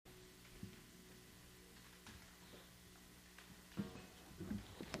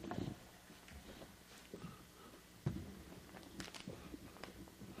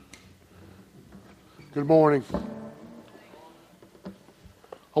Good morning.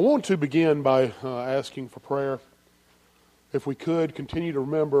 I want to begin by asking for prayer. If we could, continue to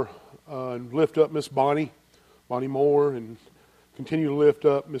remember and lift up Miss Bonnie Moore, and continue to lift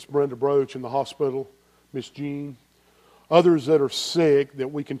up Miss Brenda Broach in the hospital, Miss Jean. Others that are sick,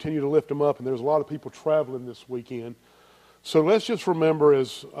 that we continue to lift them up, and there's a lot of people traveling this weekend. So let's just remember,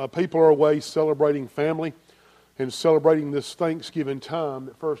 as people are away celebrating family and celebrating this Thanksgiving time,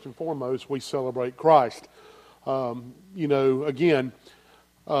 that first and foremost we celebrate Christ. Again,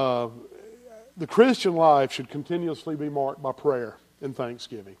 the Christian life should continuously be marked by prayer and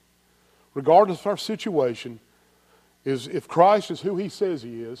thanksgiving. Regardless of our situation, if Christ is who He says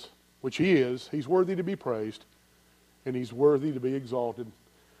He is, which He is, He's worthy to be praised and He's worthy to be exalted.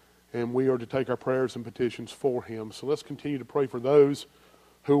 And we are to take our prayers and petitions for Him. So let's continue to pray for those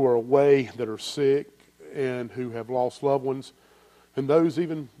who are away, that are sick, and who have lost loved ones, and those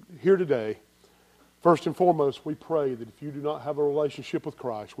even here today. First and foremost, we pray that if you do not have a relationship with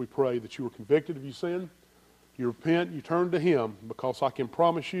Christ, we pray that you are convicted of your sin, you repent, you turn to Him, because I can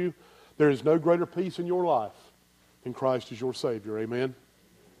promise you there is no greater peace in your life than Christ is your Savior. Amen.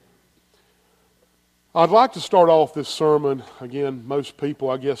 I'd like to start off this sermon. Again, most people,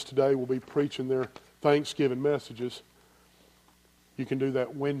 I guess, today will be preaching their Thanksgiving messages. You can do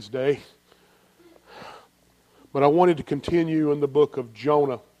that Wednesday. But I wanted to continue in the book of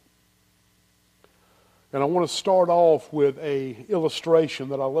Jonah. And I want to start off with an illustration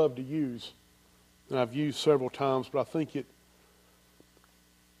that I love to use. And I've used several times, but I think it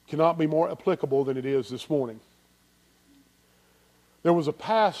cannot be more applicable than it is this morning. There was a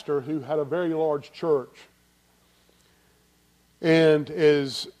pastor who had a very large church. And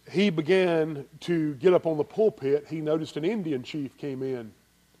as he began to get up on the pulpit, he noticed an Indian chief came in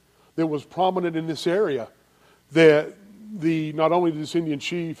that was prominent in this area. That not only did this Indian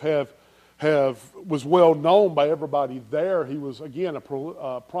chief was well known by everybody there, he was again a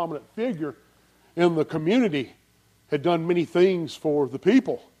prominent figure in the community, had done many things for the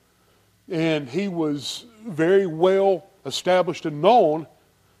people, and he was very well established and known.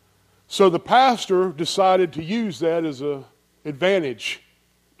 So the pastor decided to use that as an advantage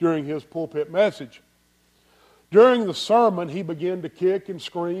during his pulpit message. During the sermon, he began to kick and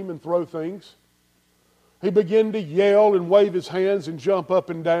scream and throw things. He began to yell and wave his hands and jump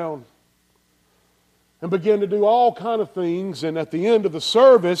up and down, and began to do all kind of things. And at the end of the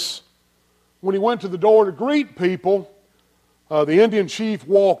service, when he went to the door to greet people, the Indian chief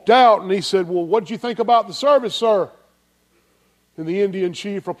walked out and he said, "Well, what did you think about the service, sir?" And the Indian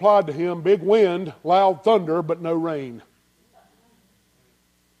chief replied to him, "Big wind, loud thunder, but no rain."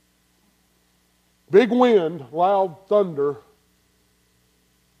 Big wind, loud thunder,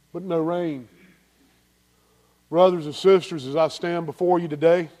 but no rain. Brothers and sisters, as I stand before you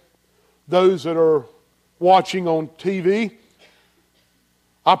today, those that are watching on TV,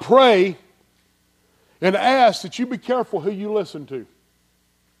 I pray and ask that you be careful who you listen to.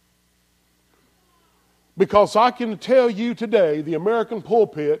 Because I can tell you today, the American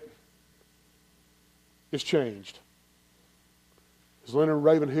pulpit is changed. As Leonard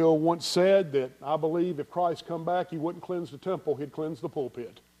Ravenhill once said, that I believe if Christ come back, He wouldn't cleanse the temple, He'd cleanse the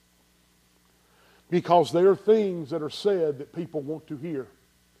pulpit. Because there are things that are said that people want to hear.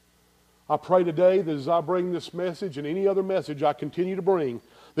 I pray today that as I bring this message and any other message I continue to bring,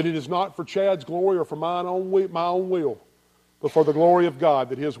 that it is not for Chad's glory or for my own will, but for the glory of God,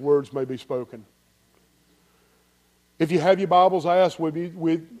 that His words may be spoken. If you have your Bibles, I ask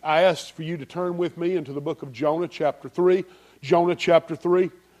for you to turn with me into the book of Jonah, chapter 3. Jonah, chapter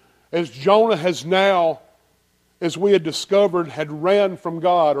 3. As Jonah has now, as we had discovered, had ran from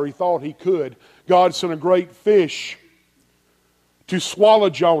God, or he thought he could, God sent a great fish to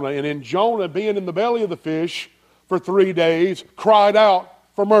swallow Jonah. And in Jonah, being in the belly of the fish for 3 days, cried out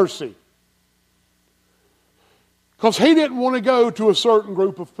for mercy. Because he didn't want to go to a certain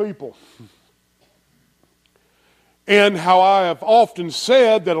group of people. And how I have often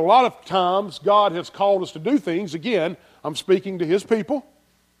said that a lot of times God has called us to do things, again, I'm speaking to His people,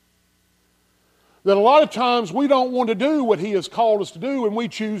 that a lot of times we don't want to do what He has called us to do, and we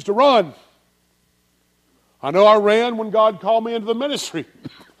choose to run. I know I ran when God called me into the ministry.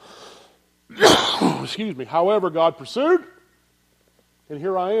 Excuse me. However, God pursued, and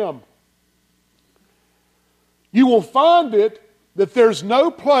here I am. You will find it that there's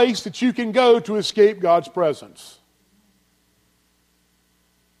no place that you can go to escape God's presence.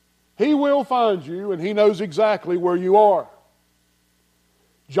 He will find you, and He knows exactly where you are.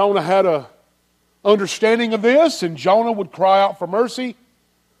 Jonah had a understanding of this, and Jonah would cry out for mercy,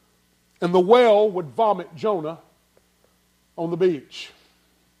 and the whale would vomit Jonah on the beach.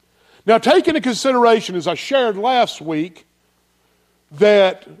 Now, take into consideration, as I shared last week,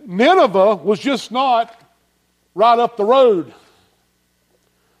 that Nineveh was just not right up the road.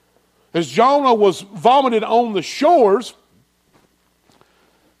 As Jonah was vomited on the shores,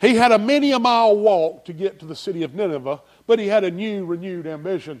 he had a many-a-mile walk to get to the city of Nineveh, but he had a new, renewed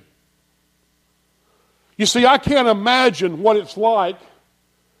ambition. You see, I can't imagine what it's like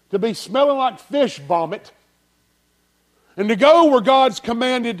to be smelling like fish vomit and to go where God's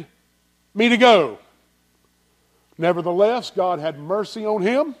commanded me to go. Nevertheless, God had mercy on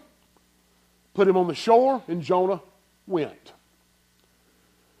him, put him on the shore, and Jonah went.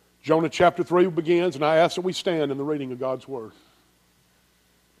 Jonah chapter 3 begins, and I ask that we stand in the reading of God's word.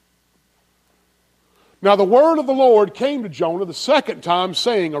 Now the word of the Lord came to Jonah the second time,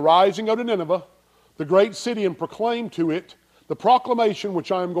 saying, Arise and go to Nineveh, the great city, and proclaim to it the proclamation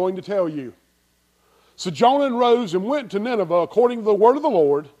which I am going to tell you. So Jonah arose and went to Nineveh according to the word of the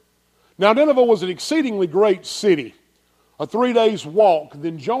Lord. Now Nineveh was an exceedingly great city, a 3 days' walk.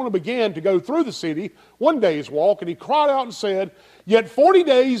 Then Jonah began to go through the city 1 day's walk, and he cried out and said, Yet 40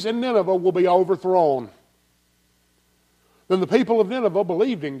 days and Nineveh will be overthrown. Then the people of Nineveh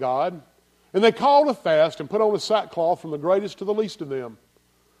believed in God, and they called a fast and put on a sackcloth from the greatest to the least of them.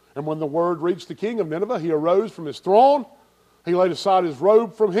 And when the word reached the king of Nineveh, he arose from his throne. He laid aside his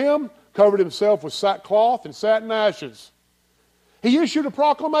robe from him, covered himself with sackcloth, and sat in ashes. He issued a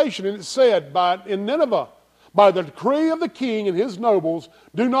proclamation, and it said, in Nineveh, by the decree of the king and his nobles,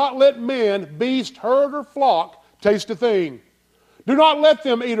 do not let men, beast, herd, or flock taste a thing. Do not let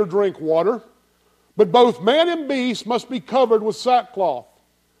them eat or drink water, but both man and beast must be covered with sackcloth.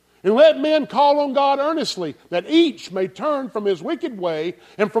 And let men call on God earnestly, that each may turn from his wicked way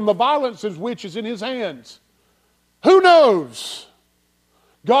and from the violence which is in his hands. Who knows?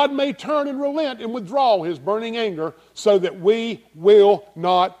 God may turn and relent and withdraw his burning anger so that we will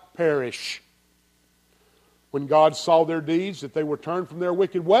not perish. When God saw their deeds, that they were turned from their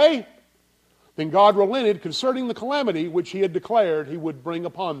wicked way, then God relented concerning the calamity which he had declared he would bring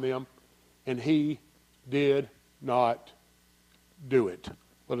upon them, and he did not do it.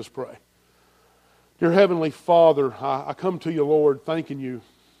 Let us pray. Dear Heavenly Father, I come to you, Lord, thanking you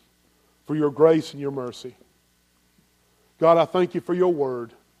for your grace and your mercy. God, I thank you for your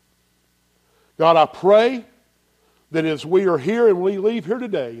word. God, I pray that as we are here and we leave here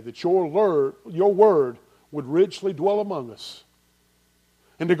today, that your word would richly dwell among us.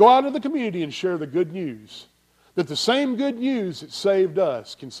 And to go out into the community and share the good news, that the same good news that saved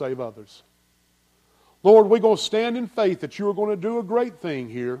us can save others. Lord, we're going to stand in faith that you are going to do a great thing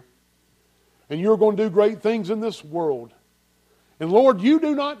here. And you're going to do great things in this world. And Lord, you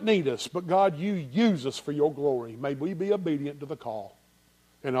do not need us, but God, you use us for your glory. May we be obedient to the call.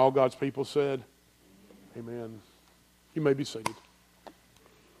 And all God's people said, amen. You may be seated.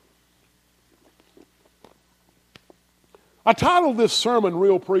 I titled this sermon,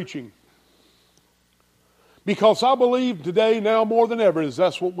 Real Preaching, because I believe today, now more than ever,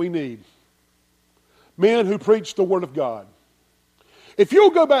 that's what we need. Men who preach the Word of God. If you'll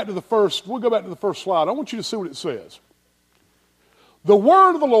go back to the first, we'll go back to the first slide. I want you to see what it says. The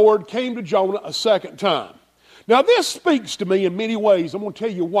word of the Lord came to Jonah a second time. Now this speaks to me in many ways. I'm going to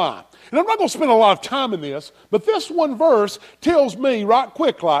tell you why. And I'm not going to spend a lot of time in this, but this one verse tells me right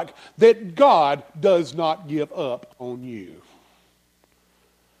quick like that God does not give up on you.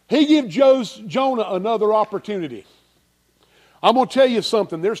 He gives Jonah another opportunity. I'm going to tell you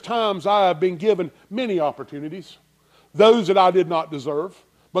something. There's times I have been given many opportunities, those that I did not deserve,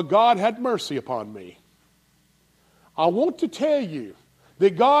 but God had mercy upon me. I want to tell you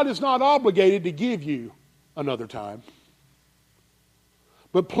that God is not obligated to give you another time.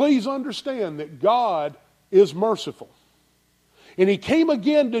 But please understand that God is merciful. And he came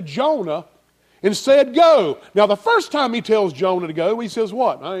again to Jonah and said, go. Now the first time he tells Jonah to go, he says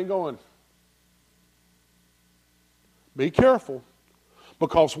what? I ain't going. Be careful,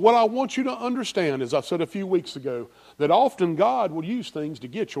 because what I want you to understand, as I said a few weeks ago, that often God will use things to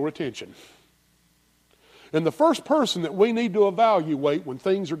get your attention. And the first person that we need to evaluate when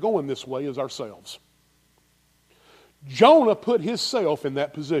things are going this way is ourselves. Jonah put himself in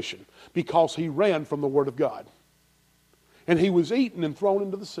that position because he ran from the Word of God. And he was eaten and thrown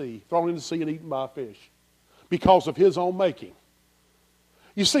into the sea and eaten by a fish because of his own making.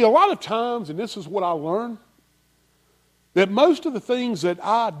 You see, a lot of times, and this is what I learned, that most of the things that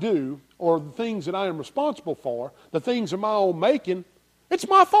I do, or the things that I am responsible for, the things of my own making, it's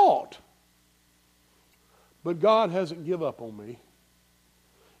my fault. But God hasn't given up on me.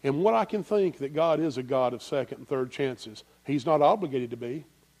 And what I can think that God is a God of second and third chances. He's not obligated to be,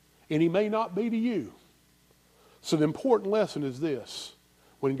 and he may not be to you. So the important lesson is this.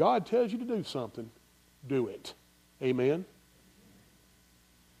 When God tells you to do something, do it. Amen?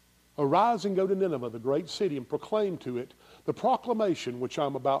 Arise and go to Nineveh, the great city, and proclaim to it the proclamation which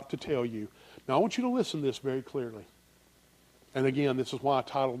I'm about to tell you. Now, I want you to listen to this very clearly. And again, this is why I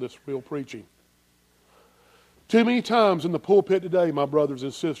titled this Real Preaching. Too many times in the pulpit today, my brothers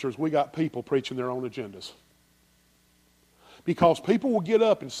and sisters, we got people preaching their own agendas. Because people will get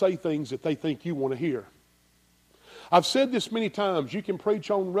up and say things that they think you want to hear. I've said this many times. You can preach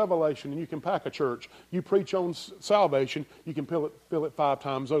on Revelation and you can pack a church. You preach on salvation, you can fill it 5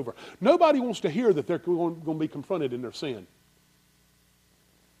 times over. Nobody wants to hear that they're going to be confronted in their sin.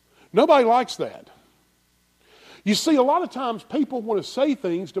 Nobody likes that. You see, a lot of times people want to say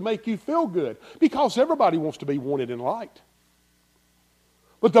things to make you feel good because everybody wants to be wanted and liked.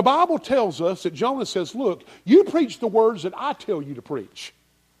 But the Bible tells us that Jonah says, look, you preach the words that I tell you to preach.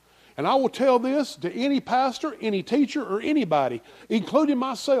 And I will tell this to any pastor, any teacher, or anybody, including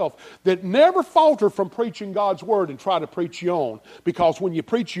myself, that never falter from preaching God's word and try to preach your own. Because when you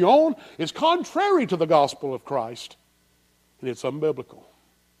preach your own, it's contrary to the gospel of Christ. And it's unbiblical.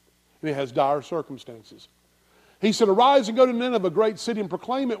 And it has dire circumstances. He said, arise and go to Nineveh, a great city, and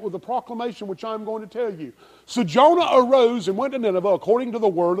proclaim it with the proclamation which I am going to tell you. So Jonah arose and went to Nineveh according to the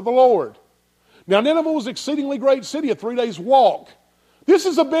word of the Lord. Now Nineveh was an exceedingly great city, a 3 days walk. This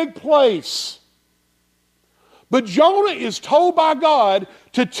is a big place. But Jonah is told by God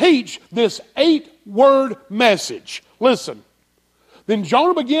to teach this 8-word message. Listen. Then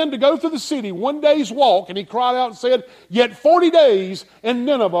Jonah began to go through the city 1 day's walk, and he cried out and said, yet 40 days and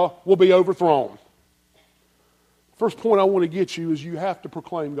Nineveh will be overthrown. First point I want to get you is you have to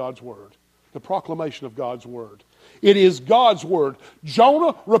proclaim God's word. The proclamation of God's word. It is God's word.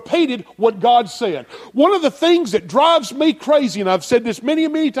 Jonah repeated what God said. One of the things that drives me crazy, and I've said this many,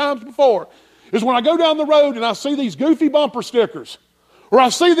 many times before, is when I go down the road and I see these goofy bumper stickers, or I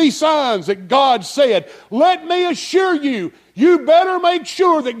see these signs that God said. Let me assure you, you better make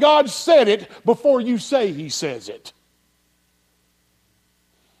sure that God said it before you say He says it.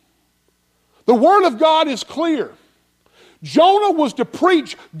 The word of God is clear. Jonah was to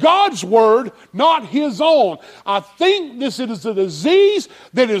preach God's word, not his own. I think this is a disease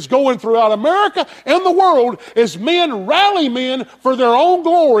that is going throughout America and the world as men rally men for their own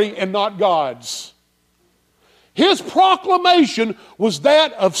glory and not God's. His proclamation was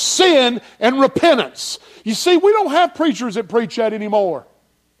that of sin and repentance. You see, we don't have preachers that preach that anymore.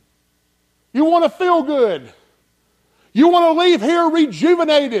 You want to feel good. You want to leave here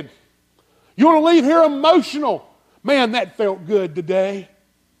rejuvenated. You want to leave here emotional. Man, that felt good today.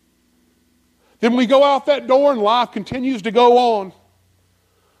 Then we go out that door and life continues to go on.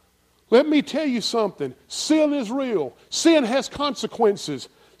 Let me tell you something. Sin is real. Sin has consequences.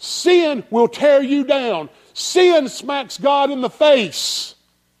 Sin will tear you down. Sin smacks God in the face.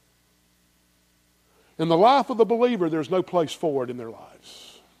 In the life of the believer, there's no place for it in their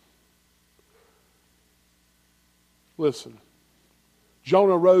lives. Listen.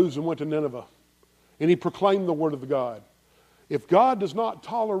 Jonah rose and went to Nineveh. And he proclaimed the word of God. If God does not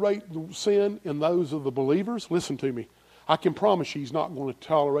tolerate sin in those of the believers, listen to me, I can promise you He's not going to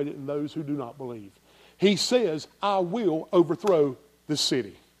tolerate it in those who do not believe. He says, I will overthrow this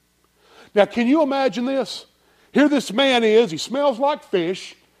city. Now, can you imagine this? Here this man is, he smells like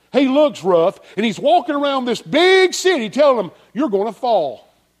fish, he looks rough, and he's walking around this big city telling them, you're going to fall.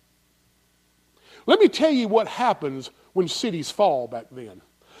 Let me tell you what happens when cities fall back then.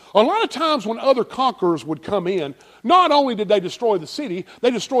 A lot of times when other conquerors would come in, not only did they destroy the city, they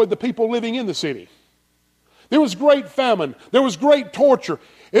destroyed the people living in the city. There was great famine. There was great torture.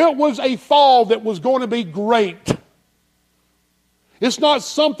 It was a fall that was going to be great. It's not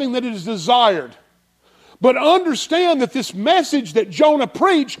something that is desired. But understand that this message that Jonah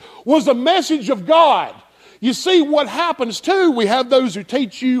preached was a message of God. You see what happens too, we have those who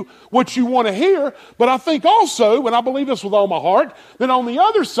teach you what you want to hear, but I think also, and I believe this with all my heart, that on the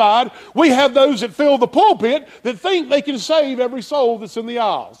other side, we have those that fill the pulpit that think they can save every soul that's in the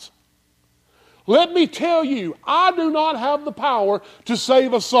aisles. Let me tell you, I do not have the power to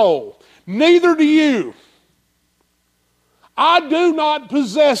save a soul. Neither do you. I do not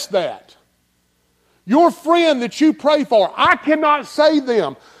possess that. Your friend that you pray for, I cannot save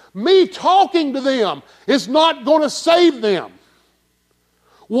them. Me talking to them is not going to save them.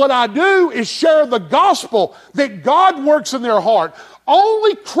 What I do is share the gospel that God works in their heart.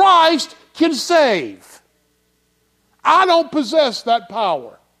 Only Christ can save. I don't possess that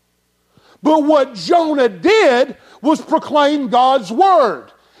power. But what Jonah did was proclaim God's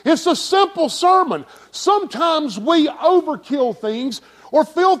word. It's a simple sermon. Sometimes we overkill things or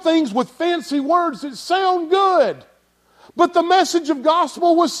fill things with fancy words that sound good. But the message of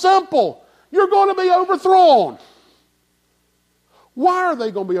gospel was simple. You're going to be overthrown. Why are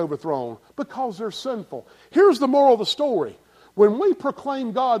they going to be overthrown? Because they're sinful. Here's the moral of the story. When we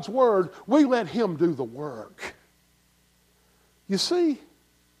proclaim God's word, we let Him do the work. You see,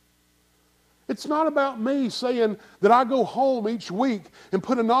 it's not about me saying that I go home each week and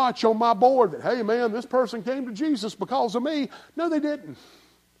put a notch on my board that, hey man, this person came to Jesus because of me. No, they didn't.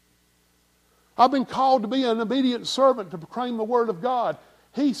 I've been called to be an obedient servant to proclaim the word of God.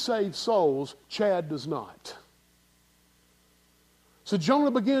 He saves souls. Chad does not. So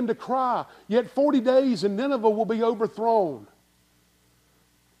Jonah began to cry, yet 40 days and Nineveh will be overthrown.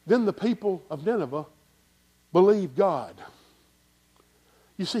 Then the people of Nineveh believed God.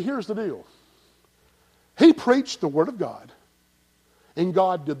 You see, here's the deal. He preached the word of God, and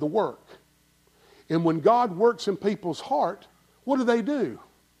God did the work. And when God works in people's heart, what do?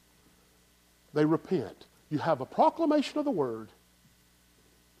 They repent. You have a proclamation of the word,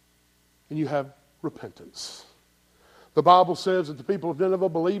 and you have repentance. The Bible says that the people of Nineveh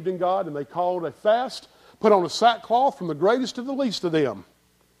believed in God, and they called a fast, put on a sackcloth from the greatest to the least of them.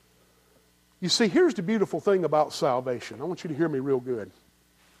 You see, here's the beautiful thing about salvation. I want you to hear me real good.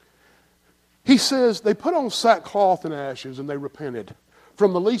 He says they put on sackcloth and ashes and they repented,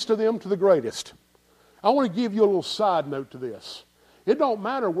 from the least of them to the greatest. I want to give you a little side note to this. It don't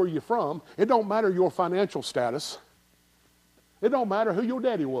matter where you're from. It don't matter your financial status. It don't matter who your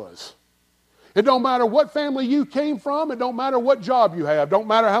daddy was. It don't matter what family you came from. It don't matter what job you have. Don't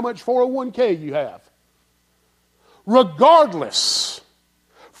matter how much 401k you have. Regardless,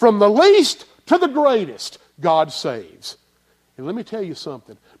 from the least to the greatest, God saves. And let me tell you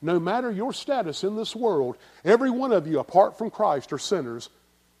something. No matter your status in this world, every one of you, apart from Christ, are sinners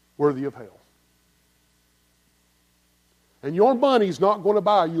worthy of hell. And your money's not going to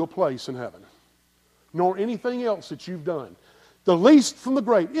buy you a place in heaven, nor anything else that you've done. The least from the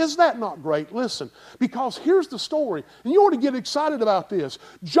great. Is that not great? Listen, because here's the story, and you ought to get excited about this.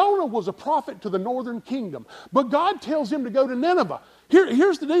 Jonah was a prophet to the northern kingdom, but God tells him to go to Nineveh.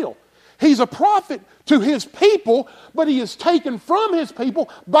 Here's the deal. He's a prophet to his people, but he is taken from his people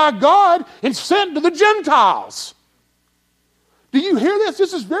by God and sent to the Gentiles. Do you hear this?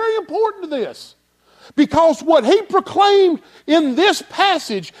 This is very important to this. Because what he proclaimed in this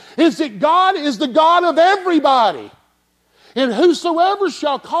passage is that God is the God of everybody. And whosoever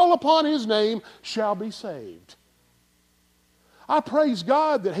shall call upon his name shall be saved. I praise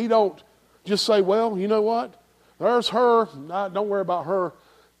God that he don't just say, well, you know what? There's her. Don't worry about her.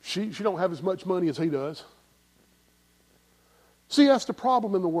 She don't have as much money as he does. See, that's the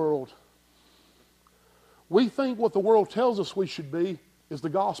problem in the world. We think what the world tells us we should be is the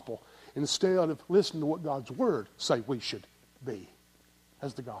gospel, instead of listening to what God's word say we should be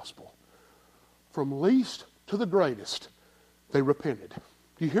as the gospel. From least to the greatest, they repented.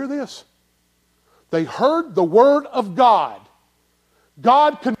 Do you hear this? They heard the word of God.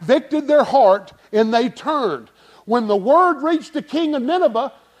 God convicted their heart and they turned. When the word reached the king of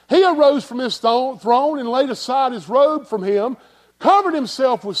Nineveh, he arose from his throne and laid aside his robe from him, covered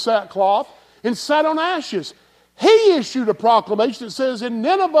himself with sackcloth, and sat on ashes. He issued a proclamation that says, in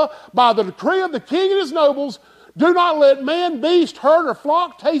Nineveh, by the decree of the king and his nobles, do not let man, beast, herd, or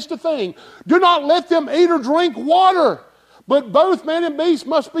flock taste a thing. Do not let them eat or drink water. But both man and beast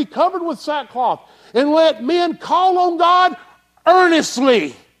must be covered with sackcloth. And let men call on God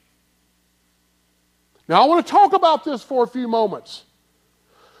earnestly. Now I want to talk about this for a few moments.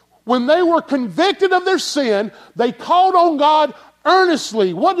 When they were convicted of their sin, they called on God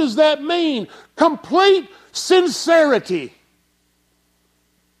earnestly. What does that mean? Complete sincerity.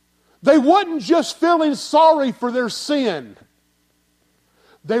 They wasn't just feeling sorry for their sin.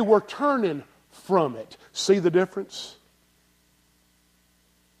 They were turning from it. See the difference?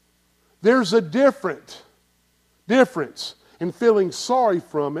 There's a difference in feeling sorry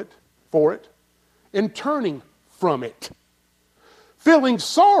for it, and turning from it. Feeling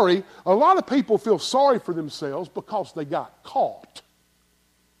sorry, a lot of people feel sorry for themselves because they got caught.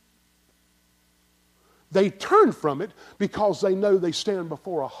 They turn from it because they know they stand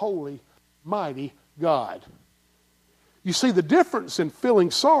before a holy, mighty God. You see, the difference in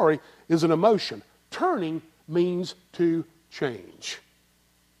feeling sorry is an emotion. Turning means to change.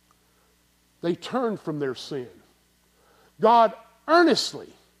 They turn from their sin. God earnestly,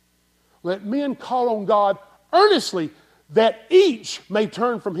 let men call on God earnestly, that each may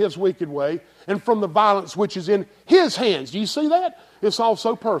turn from his wicked way and from the violence which is in his hands. Do you see that? It's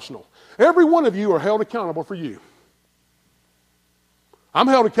also personal. Every one of you are held accountable for you. I'm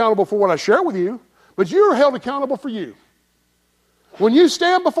held accountable for what I share with you, but you're held accountable for you. When you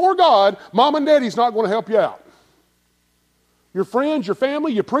stand before God, mom and daddy's not going to help you out. Your friends, your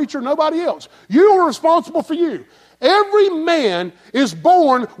family, your preacher, nobody else. You are responsible for you. Every man is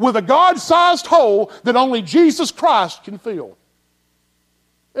born with a God-sized hole that only Jesus Christ can fill.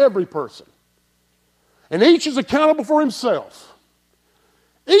 Every person. And each is accountable for himself.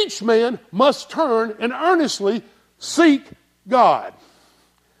 Each man must turn and earnestly seek God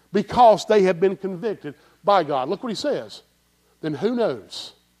because they have been convicted by God. Look what he says. Then who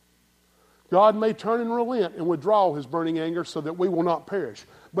knows? God may turn and relent and withdraw his burning anger so that we will not perish.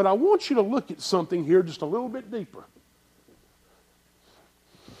 But I want you to look at something here just a little bit deeper. What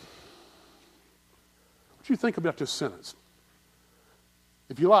do you think about this sentence?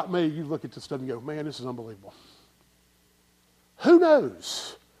 If you're like me, you look at this stuff and go, man, this is unbelievable. Who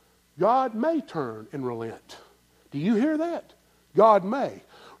knows? God may turn and relent. Do you hear that? God may.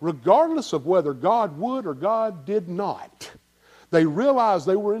 Regardless of whether God would or God did not, they realized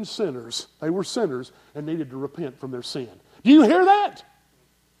they were sinners. They were sinners and needed to repent from their sin. Do you hear that?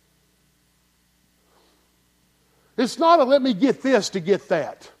 It's not a let me get this to get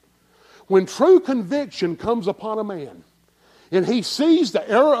that. When true conviction comes upon a man and he sees the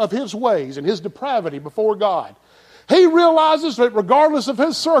error of his ways and his depravity before God, he realizes that regardless of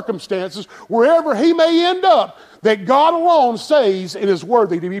his circumstances, wherever he may end up, that God alone saves and is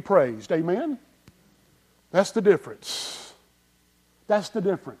worthy to be praised. Amen? That's the difference. That's the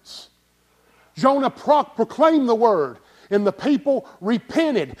difference. Jonah proclaimed the word, and the people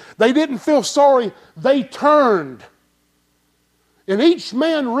repented. They didn't feel sorry. They turned. And each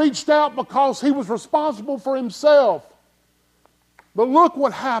man reached out because he was responsible for himself. But look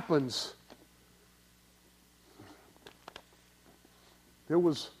what happens. There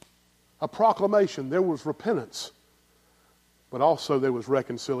was a proclamation. There was repentance. But also there was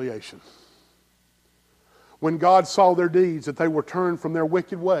reconciliation. When God saw their deeds, that they were turned from their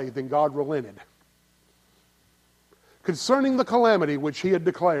wicked way, then God relented. Concerning the calamity which he had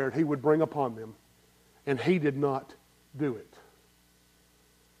declared he would bring upon them, and he did not do it.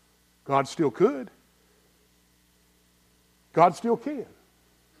 God still could. God still can.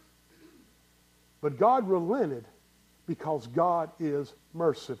 But God relented because God is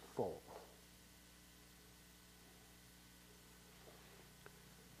merciful.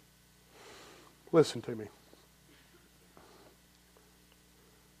 Listen to me.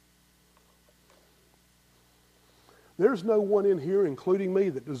 There's no one in here, including me,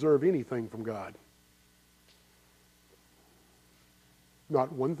 that deserve anything from God.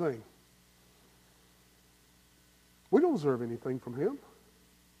 Not one thing. We don't deserve anything from Him.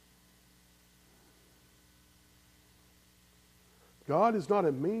 God is not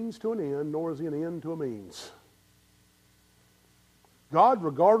a means to an end, nor is He an end to a means. God,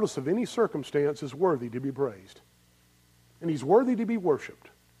 regardless of any circumstance, is worthy to be praised. And He's worthy to be worshiped.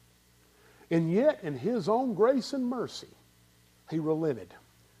 And yet, in His own grace and mercy, He relented.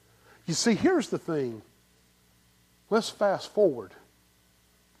 You see, here's the thing. Let's fast forward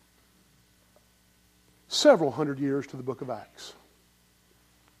several hundred years to the book of Acts.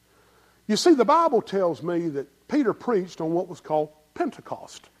 You see, the Bible tells me that Peter preached on what was called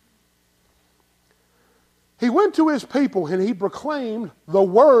Pentecost. He went to his people and he proclaimed the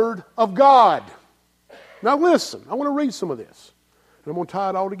Word of God. Now listen, I want to read some of this. And I'm going to tie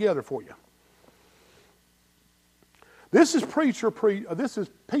it all together for you. This is Peter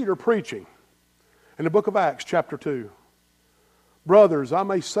preaching in the book of Acts, chapter 2. Brothers, I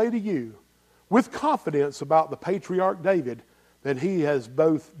may say to you with confidence about the patriarch David that he has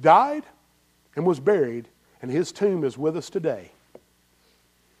both died and was buried, and his tomb is with us today.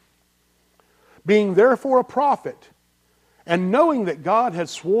 Being therefore a prophet, and knowing that God had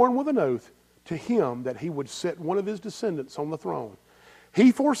sworn with an oath to him that he would set one of his descendants on the throne,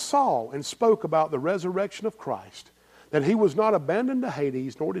 he foresaw and spoke about the resurrection of Christ, that he was not abandoned to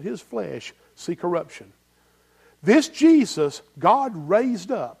Hades, nor did his flesh see corruption. This Jesus God raised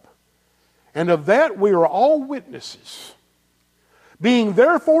up, and of that we are all witnesses. Being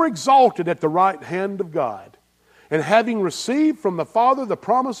therefore exalted at the right hand of God, and having received from the Father the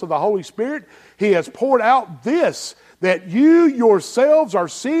promise of the Holy Spirit, He has poured out this that you yourselves are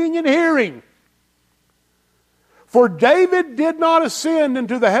seeing and hearing. For David did not ascend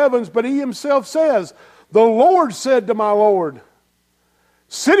into the heavens, but he himself says, the Lord said to my Lord,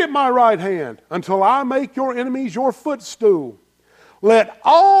 sit at my right hand until I make your enemies your footstool. Let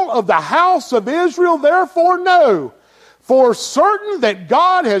all of the house of Israel therefore know for certain that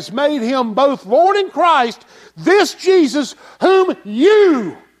God has made him both Lord and Christ, this Jesus whom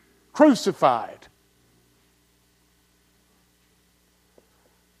you crucified.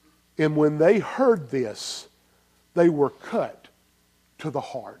 And when they heard this, they were cut to the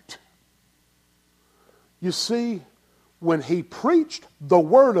heart. You see, when he preached the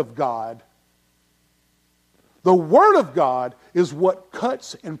Word of God, the Word of God is what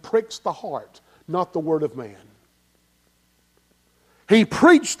cuts and pricks the heart, not the word of man. He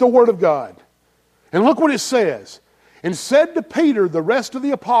preached the Word of God. And look what it says. And said to Peter, the rest of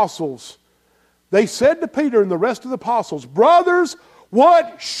the apostles, they said to Peter and the rest of the apostles, brothers,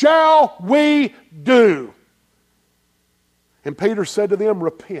 what shall we do? And Peter said to them,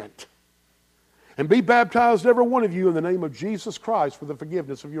 repent and be baptized, every one of you, in the name of Jesus Christ for the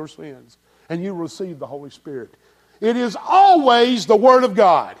forgiveness of your sins, and you will receive the Holy Spirit. It is always the Word of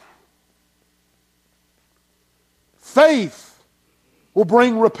God. Faith will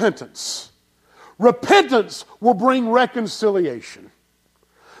bring repentance. Repentance will bring reconciliation.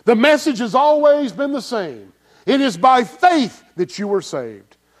 The message has always been the same. It is by faith that you were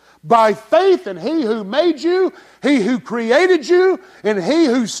saved. By faith in He who made you, He who created you, and He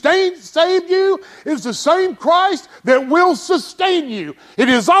who saved you is the same Christ that will sustain you. It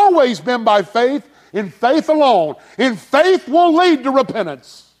has always been by faith, in faith alone. And faith will lead to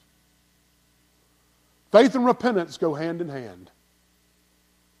repentance. Faith and repentance go hand in hand.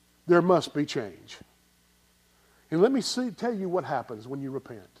 There must be change. And let me tell you what happens when you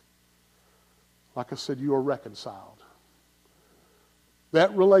repent. Like I said, you are reconciled.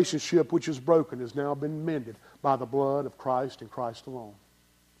 That relationship which is broken has now been mended by the blood of Christ and Christ alone.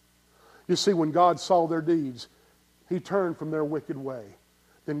 You see, when God saw their deeds, He turned from their wicked way.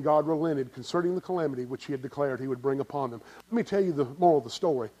 Then God relented concerning the calamity which He had declared He would bring upon them. Let me tell you the moral of the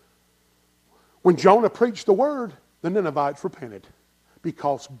story. When Jonah preached the word, the Ninevites repented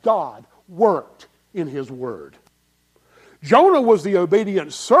because God worked in His word. Jonah was the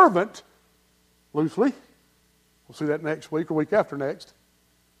obedient servant, loosely. We'll see that next week or week after next.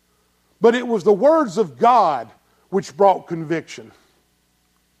 But it was the words of God which brought conviction.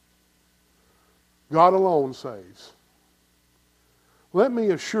 God alone saves. Let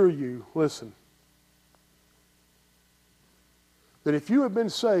me assure you, listen, that if you have been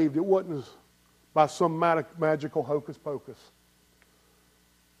saved, it wasn't by some magical hocus pocus.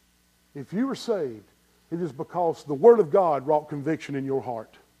 If you were saved, it is because the Word of God wrought conviction in your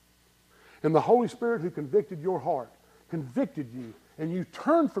heart. And the Holy Spirit who convicted your heart, convicted you, and you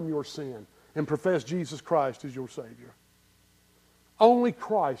turned from your sin and professed Jesus Christ as your Savior. Only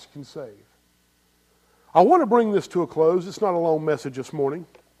Christ can save. I want to bring this to a close. It's not a long message this morning.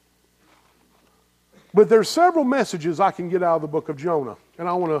 But there's several messages I can get out of the book of Jonah. And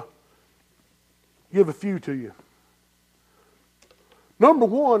I want to give a few to you. Number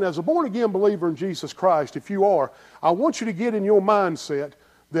one, as a born-again believer in Jesus Christ, if you are, I want you to get in your mindset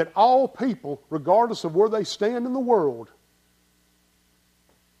that all people, regardless of where they stand in the world,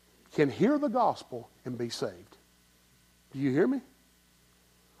 can hear the gospel and be saved. Do you hear me?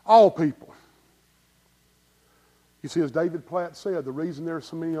 All people. You see, as David Platt said, the reason there are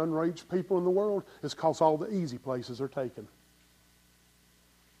so many unreached people in the world is because all the easy places are taken.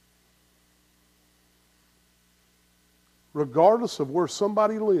 Regardless of where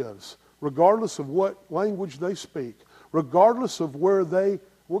somebody lives, regardless of what language they speak, regardless of what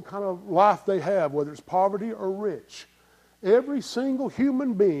kind of life they have, whether it's poverty or rich, every single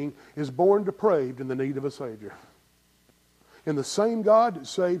human being is born depraved in the need of a Savior. And the same God that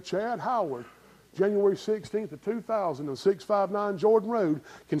saved Chad Howard January 16th of 2000 on 659 Jordan Road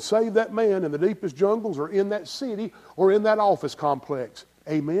can save that man in the deepest jungles or in that city or in that office complex.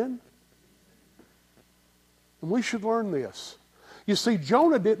 Amen? And we should learn this. You see,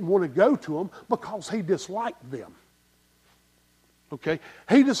 Jonah didn't want to go to them because he disliked them. Okay?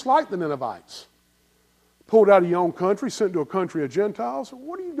 He disliked the Ninevites. Pulled out of your own country, sent to a country of Gentiles.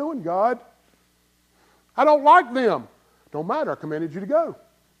 What are you doing, God? I don't like them. Don't matter. I commanded you to go.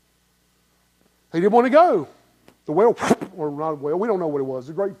 He didn't want to go. The whale, or not a whale, we don't know what it was,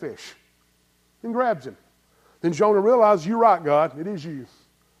 a great fish, and grabs him. Then Jonah realized, you're right, God, it is you.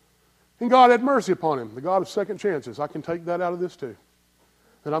 And God had mercy upon him, the God of second chances. I can take that out of this too.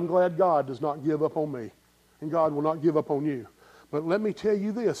 And I'm glad God does not give up on me, and God will not give up on you. But let me tell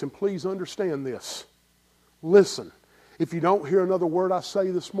you this, and please understand this. Listen, if you don't hear another word I say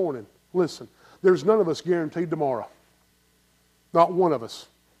this morning, listen, there's none of us guaranteed tomorrow. Not one of us.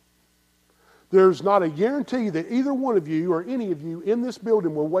 There's not a guarantee that either one of you or any of you in this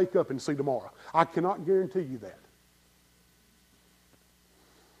building will wake up and see tomorrow. I cannot guarantee you that.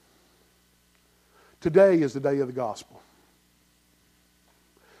 Today is the day of the gospel.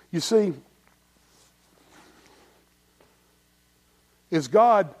 You see, as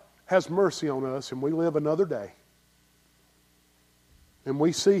God has mercy on us and we live another day, and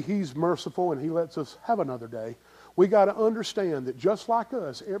we see He's merciful and He lets us have another day, we got to understand that just like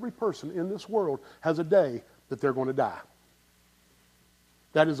us, every person in this world has a day that they're going to die.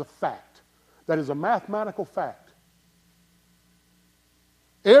 That is a fact. That is a mathematical fact.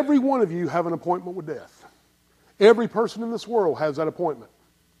 Every one of you have an appointment with death. Every person in this world has that appointment.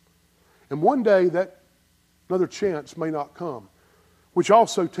 And one day that another chance may not come, which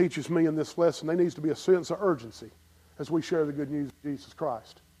also teaches me in this lesson there needs to be a sense of urgency as we share the good news of Jesus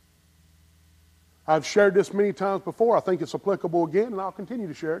Christ. I've shared this many times before. I think it's applicable again, and I'll continue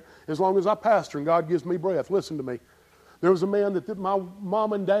to share it as long as I pastor and God gives me breath. Listen to me. There was a man that my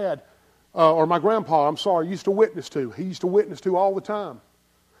mom and dad, or my grandpa, used to witness to. He used to witness to all the time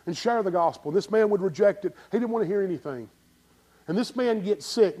and share the gospel. This man would reject it. He didn't want to hear anything. And this man gets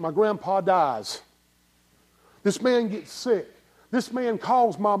sick. My grandpa dies. This man gets sick. This man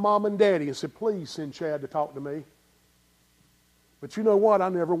calls my mom and daddy and said, please send Chad to talk to me. But you know what? I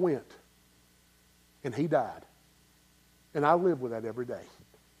never went. And he died. And I live with that every day.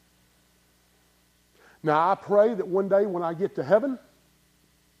 Now I pray that one day when I get to heaven,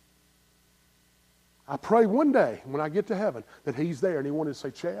 that he's there and he wanted to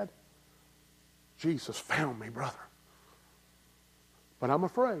say, Chad, Jesus found me, brother. But I'm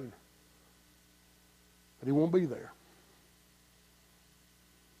afraid that he won't be there.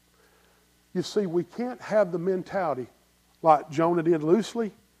 You see, we can't have the mentality like Jonah did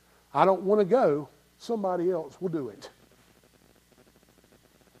loosely. I don't want to go. Somebody else will do it.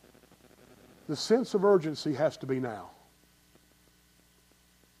 The sense of urgency has to be now.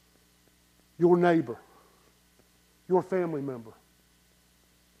 Your neighbor, your family member,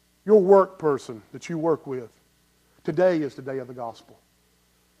 your work person that you work with. Today is the day of the gospel.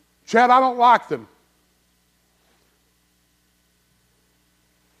 Chad, I don't like them.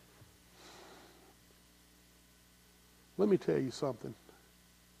 Let me tell you something.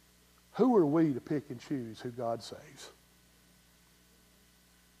 Who are we to pick and choose who God saves?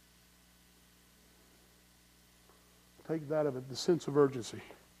 Take that of it, the sense of urgency.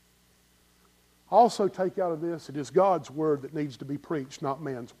 Also take out of this, it is God's word that needs to be preached, not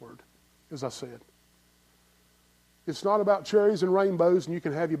man's word, as I said. It's not about cherries and rainbows and you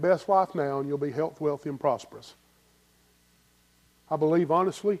can have your best life now and you'll be healthy, wealthy, and prosperous. I believe,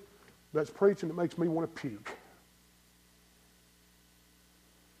 honestly, that's preaching that makes me want to puke.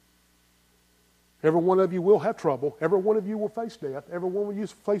 Every one of you will have trouble. Every one of you will face death. Every one of you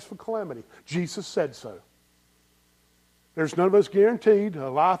is faced with calamity. Jesus said so. There's none of us guaranteed a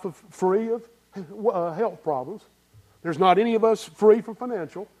life free of health problems. There's not any of us free from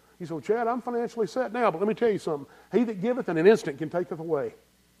financial. You say, well, Chad, I'm financially set now, but let me tell you something. He that giveth in an instant can taketh away.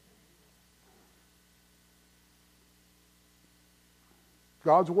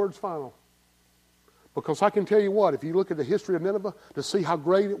 God's word's final. Because I can tell you what, if you look at the history of Nineveh to see how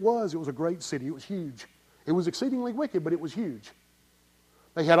great it was a great city. It was huge. It was exceedingly wicked, but it was huge.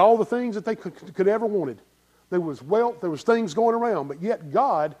 They had all the things that they could ever wanted. There was wealth, there was things going around, but yet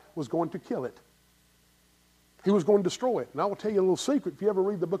God was going to kill it. He was going to destroy it. And I will tell you a little secret. If you ever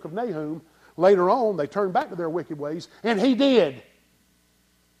read the book of Nahum, later on they turned back to their wicked ways, and he did.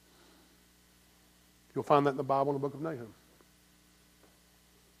 You'll find that in the Bible in the book of Nahum.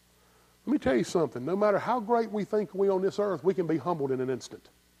 Let me tell you something. No matter how great we think we on this earth, we can be humbled in an instant.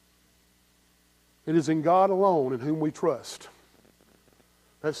 It is in God alone in whom we trust.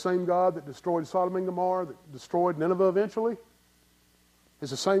 That same God that destroyed Sodom and Gomorrah, that destroyed Nineveh eventually, is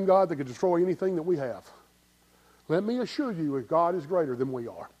the same God that could destroy anything that we have. Let me assure you that God is greater than we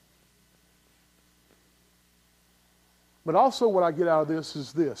are. But also what I get out of this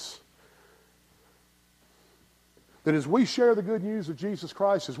is this. That as we share the good news of Jesus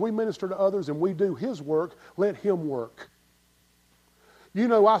Christ, as we minister to others and we do His work, let Him work. You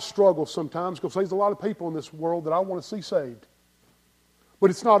know, I struggle sometimes because there's a lot of people in this world that I want to see saved. But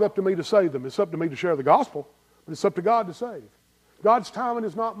it's not up to me to save them. It's up to me to share the gospel, but it's up to God to save. God's timing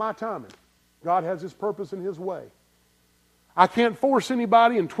is not my timing. God has His purpose in His way. I can't force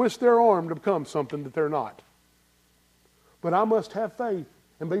anybody and twist their arm to become something that they're not. But I must have faith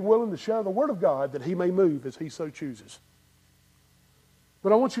and be willing to share the Word of God that He may move as He so chooses.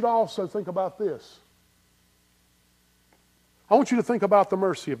 But I want you to also think about this. I want you to think about the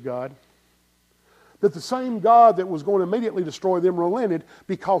mercy of God. That the same God that was going to immediately destroy them relented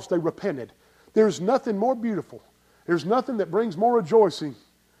because they repented. There's nothing more beautiful. There's nothing that brings more rejoicing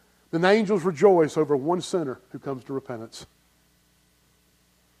than the angels rejoice over one sinner who comes to repentance.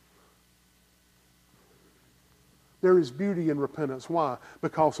 There is beauty in repentance. Why?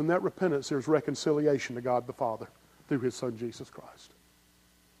 Because in that repentance there's reconciliation to God the Father through His Son Jesus Christ.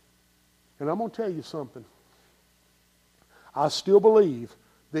 And I'm going to tell you something. I still believe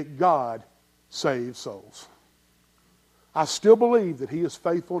that God saves souls. I still believe that He is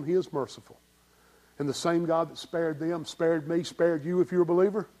faithful and He is merciful. And the same God that spared them, spared me, spared you if you're a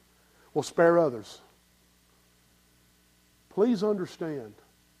believer, will spare others. Please understand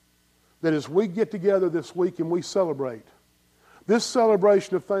that as we get together this week and we celebrate, this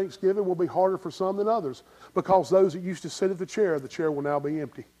celebration of Thanksgiving will be harder for some than others, because those that used to sit at the chair will now be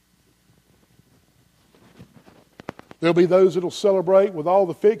empty. There'll be those that will celebrate with all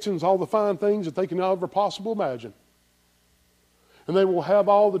the fixings, all the fine things that they can ever possibly imagine. And they will have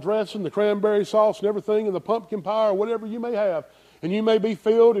all the dressing, the cranberry sauce and everything, and the pumpkin pie or whatever you may have. And you may be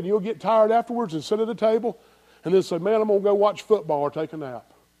filled and you'll get tired afterwards and sit at a table and then say, man, I'm going to go watch football or take a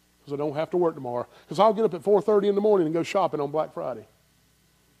nap because I don't have to work tomorrow. Because I'll get up at 4:30 in the morning and go shopping on Black Friday.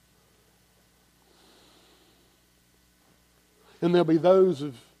 And there'll be those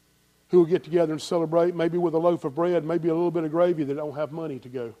who will get together and celebrate, maybe with a loaf of bread, maybe a little bit of gravy, that don't have money to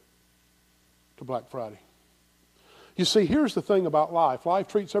go to Black Friday. You see, here's the thing about life. Life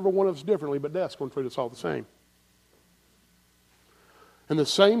treats every one of us differently, but death's going to treat us all the same. And the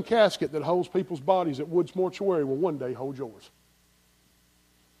same casket that holds people's bodies at Woods Mortuary will one day hold yours.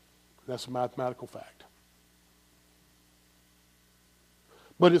 That's a mathematical fact.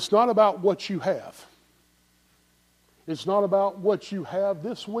 But it's not about what you have. It's not about what you have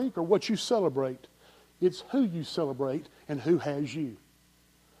this week or what you celebrate. It's who you celebrate and who has you.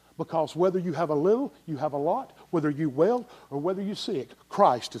 Because whether you have a little, you have a lot, whether you well or whether you sick,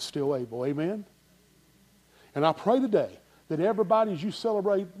 Christ is still able. Amen? And I pray today that everybody, as you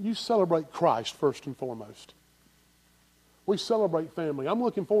celebrate Christ first and foremost. We celebrate family. I'm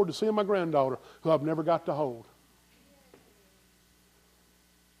looking forward to seeing my granddaughter, who I've never got to hold.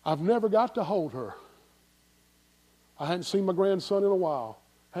 I've never got to hold her. I hadn't seen my grandson in a while.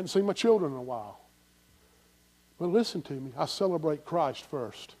 I hadn't seen my children in a while. But listen to me. I celebrate Christ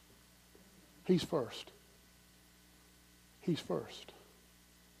first. He's first. He's first.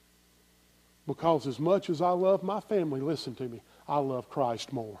 Because as much as I love my family, listen to me, I love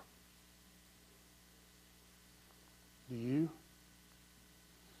Christ more. Do you?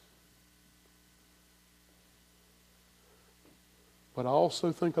 But I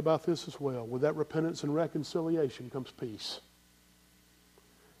also think about this as well. With that repentance and reconciliation comes peace.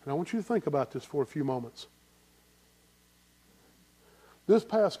 And I want you to think about this for a few moments. This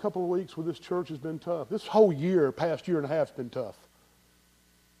past couple of weeks with this church has been tough. This whole past year and a half has been tough.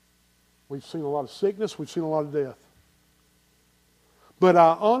 We've seen a lot of sickness. We've seen a lot of death. But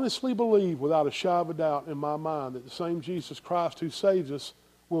I honestly believe, without a shadow of a doubt in my mind, that the same Jesus Christ who saves us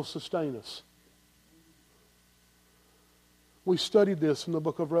will sustain us. We studied this in the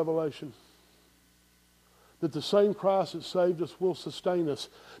book of Revelation. That the same Christ that saved us will sustain us,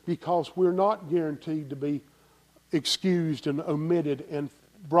 because we're not guaranteed to be excused and omitted and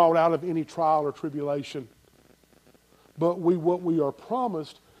brought out of any trial or tribulation. But what we are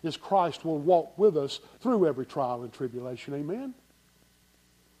promised is Christ will walk with us through every trial and tribulation. Amen?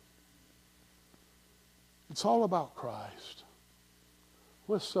 It's all about Christ.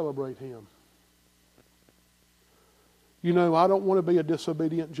 Let's celebrate Him. You know, I don't want to be a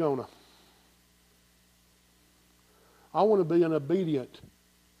disobedient Jonah. I want to be an obedient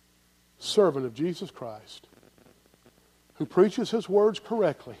servant of Jesus Christ who preaches His words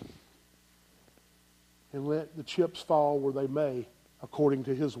correctly and let the chips fall where they may according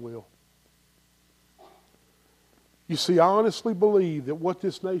to His will. You see, I honestly believe that what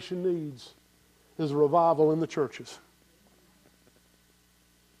this nation needs is a revival in the churches.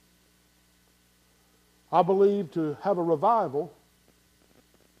 I believe to have a revival,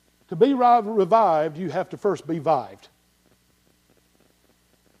 to be revived, you have to first be vived.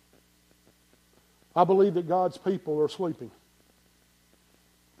 I believe that God's people are sleeping,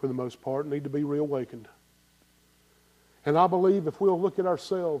 for the most part, need to be reawakened. And I believe if we'll look at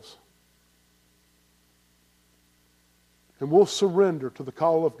ourselves and we'll surrender to the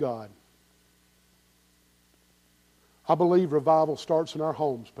call of God, I believe revival starts in our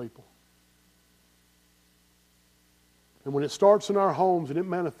homes, people. And when it starts in our homes and it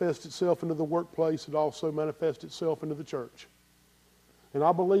manifests itself into the workplace, it also manifests itself into the church. And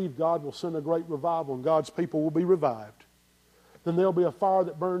I believe God will send a great revival and God's people will be revived. Then there'll be a fire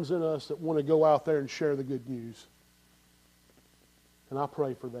that burns in us that want to go out there and share the good news. And I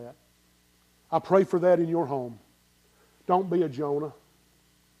pray for that. I pray for that in your home. Don't be a Jonah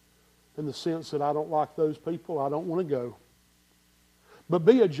in the sense that I don't like those people, I don't want to go. But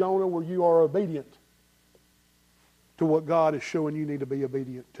be a Jonah where you are obedient to what God is showing you need to be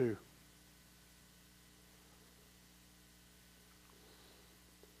obedient to.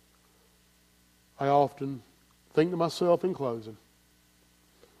 I often think to myself in closing,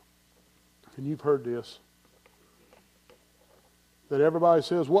 and you've heard this, that everybody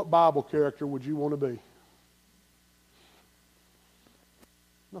says, what Bible character would you want to be?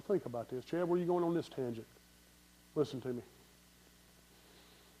 Now think about this. Chad, where are you going on this tangent? Listen to me.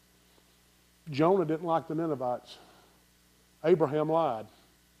 Jonah didn't like the Ninevites. Abraham lied.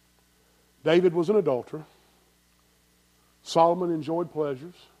 David was an adulterer. Solomon enjoyed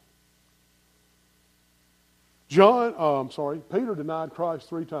pleasures. Peter denied Christ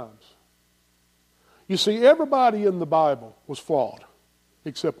 3 times. You see, everybody in the Bible was flawed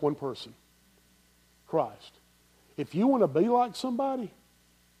except one person, Christ. If you want to be like somebody,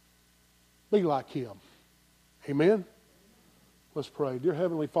 be like him. Amen? Let's pray. Dear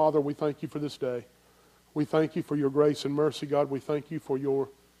Heavenly Father, we thank you for this day. We thank you for your grace and mercy, God. We thank you for your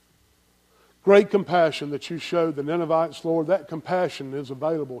great compassion that you showed the Ninevites, Lord. That compassion is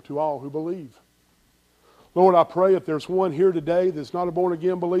available to all who believe. Lord, I pray if there's one here today that's not a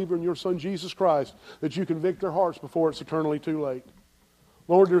born-again believer in your Son, Jesus Christ, that you convict their hearts before it's eternally too late.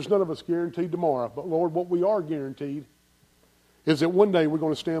 Lord, there's none of us guaranteed tomorrow, but Lord, what we are guaranteed is that one day we're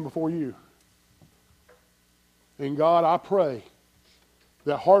going to stand before you. And God, I pray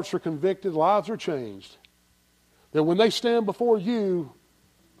that hearts are convicted, lives are changed, that when they stand before you,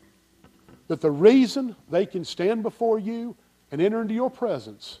 that the reason they can stand before you and enter into your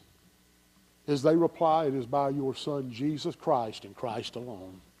presence is they reply, it is by your Son, Jesus Christ, and Christ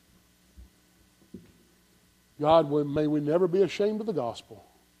alone. God, may we never be ashamed of the gospel.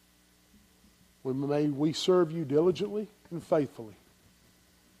 May we serve you diligently and faithfully.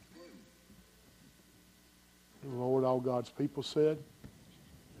 And Lord, all God's people said,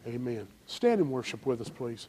 amen. Stand and worship with us, please.